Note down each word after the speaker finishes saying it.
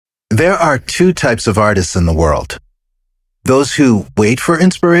There are two types of artists in the world. Those who wait for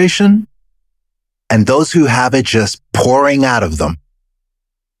inspiration and those who have it just pouring out of them.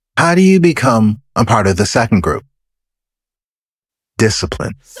 How do you become a part of the second group?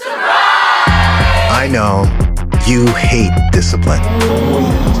 Discipline. I know you hate discipline.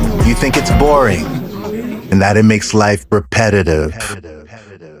 You think it's boring and that it makes life repetitive.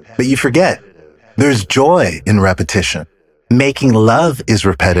 But you forget, there's joy in repetition. Making love is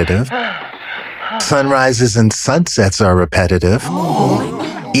repetitive. Sunrises and sunsets are repetitive.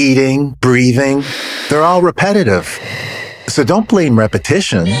 Eating, breathing, they're all repetitive. So don't blame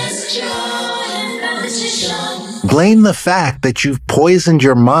repetition. Blame the fact that you've poisoned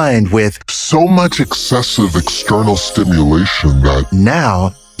your mind with so much excessive external stimulation that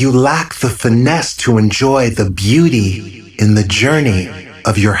now you lack the finesse to enjoy the beauty in the journey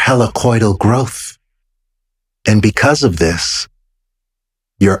of your helicoidal growth. And because of this,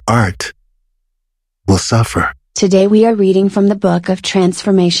 your art will suffer. Today we are reading from the Book of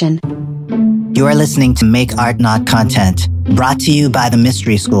Transformation. You are listening to Make Art Not Content, brought to you by The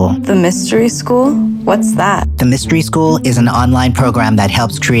Mystery School. The Mystery School? What's that? The Mystery School is an online program that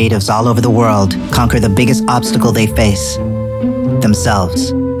helps creatives all over the world conquer the biggest obstacle they face,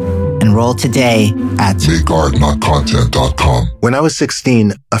 themselves. Enroll today at makeartnotcontent.com. When I was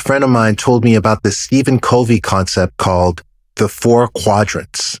 16, a friend of mine told me about the Stephen Covey concept called the 4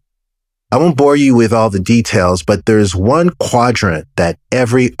 quadrants. I won't bore you with all the details, but there's one quadrant that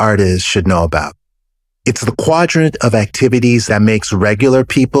every artist should know about. It's the quadrant of activities that makes regular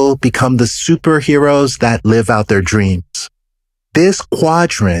people become the superheroes that live out their dreams. This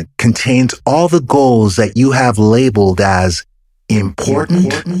quadrant contains all the goals that you have labeled as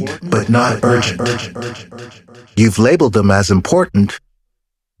important, but not urgent. You've labeled them as important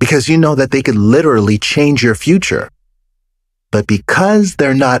because you know that they could literally change your future. But because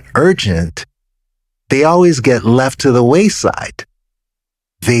they're not urgent, they always get left to the wayside.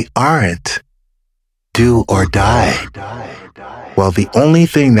 They aren't do or die. Well, the only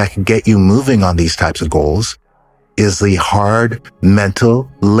thing that can get you moving on these types of goals is the hard mental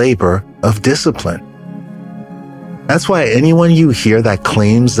labor of discipline. That's why anyone you hear that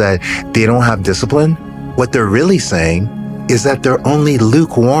claims that they don't have discipline, what they're really saying is that they're only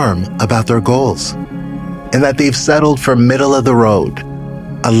lukewarm about their goals and that they've settled for middle of the road,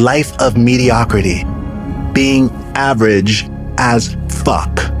 a life of mediocrity, being average as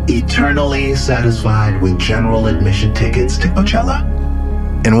fuck, eternally satisfied with general admission tickets to Coachella.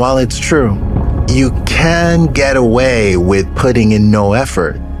 And while it's true, you can get away with putting in no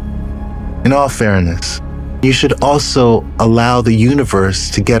effort. In all fairness, you should also allow the universe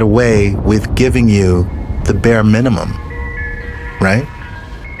to get away with giving you the bare minimum, right?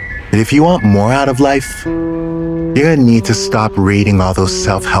 But if you want more out of life, you're gonna need to stop reading all those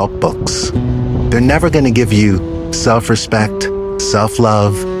self-help books. They're never gonna give you self-respect,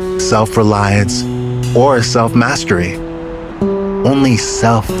 self-love, self-reliance, or self-mastery. Only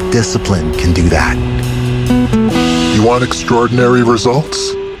self-discipline can do that. You want extraordinary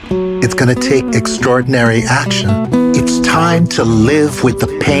results? It's gonna take extraordinary action. It's time to live with the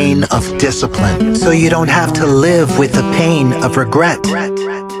pain of discipline so you don't have to live with the pain of regret.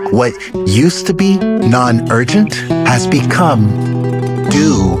 What used to be non-urgent has become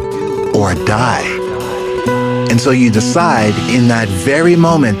do or die. And so you decide in that very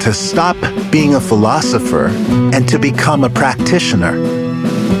moment to stop being a philosopher and to become a practitioner.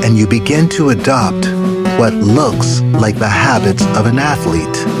 And you begin to adopt what looks like the habits of an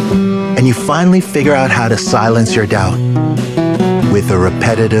athlete. And you finally figure out how to silence your doubt with a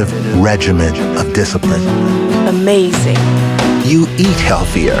repetitive regimen of discipline. Amazing. You eat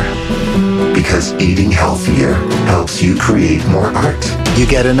healthier because eating healthier helps you create more art. You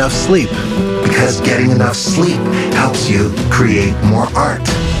get enough sleep because getting enough sleep helps you create more art.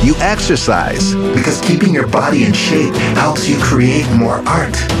 You exercise because keeping your body in shape helps you create more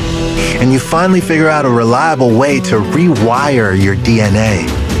art. And you finally figure out a reliable way to rewire your DNA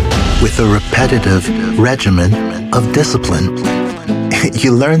with a repetitive regimen of discipline.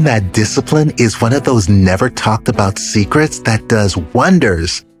 You learn that discipline is one of those never talked about secrets that does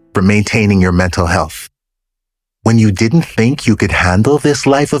wonders for maintaining your mental health. When you didn't think you could handle this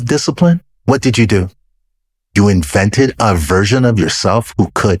life of discipline, what did you do? You invented a version of yourself who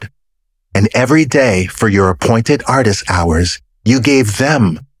could. And every day for your appointed artist hours, you gave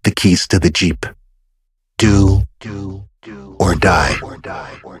them the keys to the Jeep. Do or die.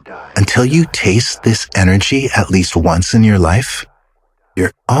 Until you taste this energy at least once in your life,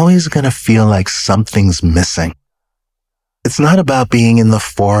 you're always going to feel like something's missing. It's not about being in the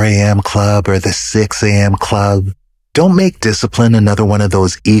 4 a.m. club or the 6 a.m. club. Don't make discipline another one of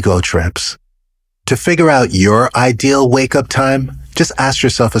those ego trips. To figure out your ideal wake-up time, just ask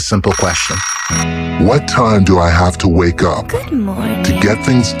yourself a simple question. What time do I have to wake up to get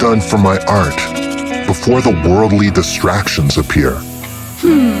things done for my art before the worldly distractions appear?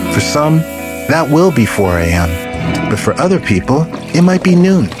 For some, that will be 4 a.m. But for other people, it might be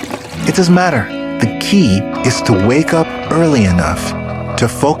noon. It doesn't matter. The key is to wake up early enough to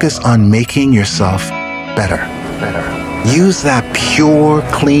focus on making yourself better. Use that pure,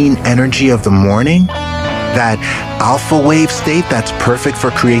 clean energy of the morning, that alpha wave state that's perfect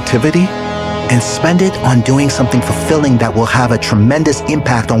for creativity, and spend it on doing something fulfilling that will have a tremendous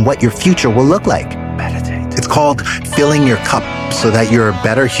impact on what your future will look like. Meditate. It's called filling your cup so that you're a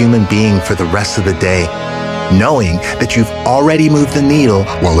better human being for the rest of the day, knowing that you've already moved the needle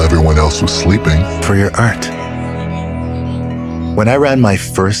While everyone else was sleeping. for your art. When I ran my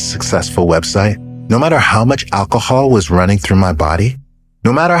first successful website, no matter how much alcohol was running through my body,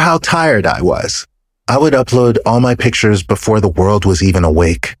 no matter how tired I was, I would upload all my pictures before the world was even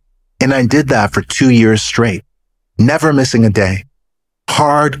awake. And I did that for 2 years straight, never missing a day.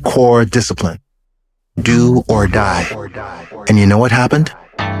 Hardcore discipline. Do or die. And you know what happened?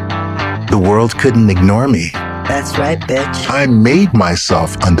 The world couldn't ignore me. That's right, bitch. I made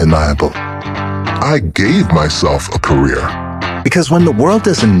myself undeniable. I gave myself a career. Because when the world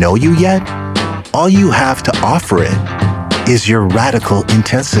doesn't know you yet, all you have to offer it is your radical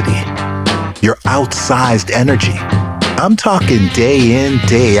intensity, your outsized energy. I'm talking day in,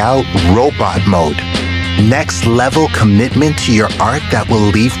 day out robot mode. Next level commitment to your art that will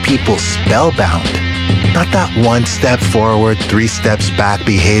leave people spellbound. Not that 1 step forward, 3 steps back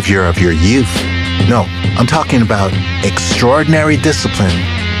behavior of your youth. No, I'm talking about extraordinary discipline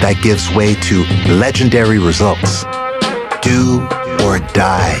that gives way to legendary results. Do or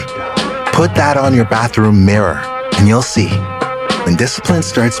die. Put that on your bathroom mirror and you'll see. When discipline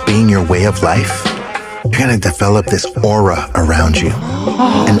starts being your way of life, you're going to develop this aura around you.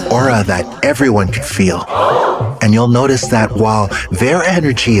 An aura that everyone can feel. And you'll notice that while their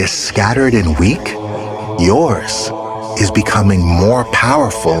energy is scattered and weak, yours is becoming more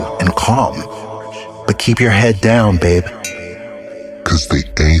powerful and calm. But keep your head down, babe. 'Cause they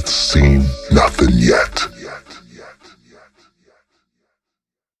ain't seen nothing yet.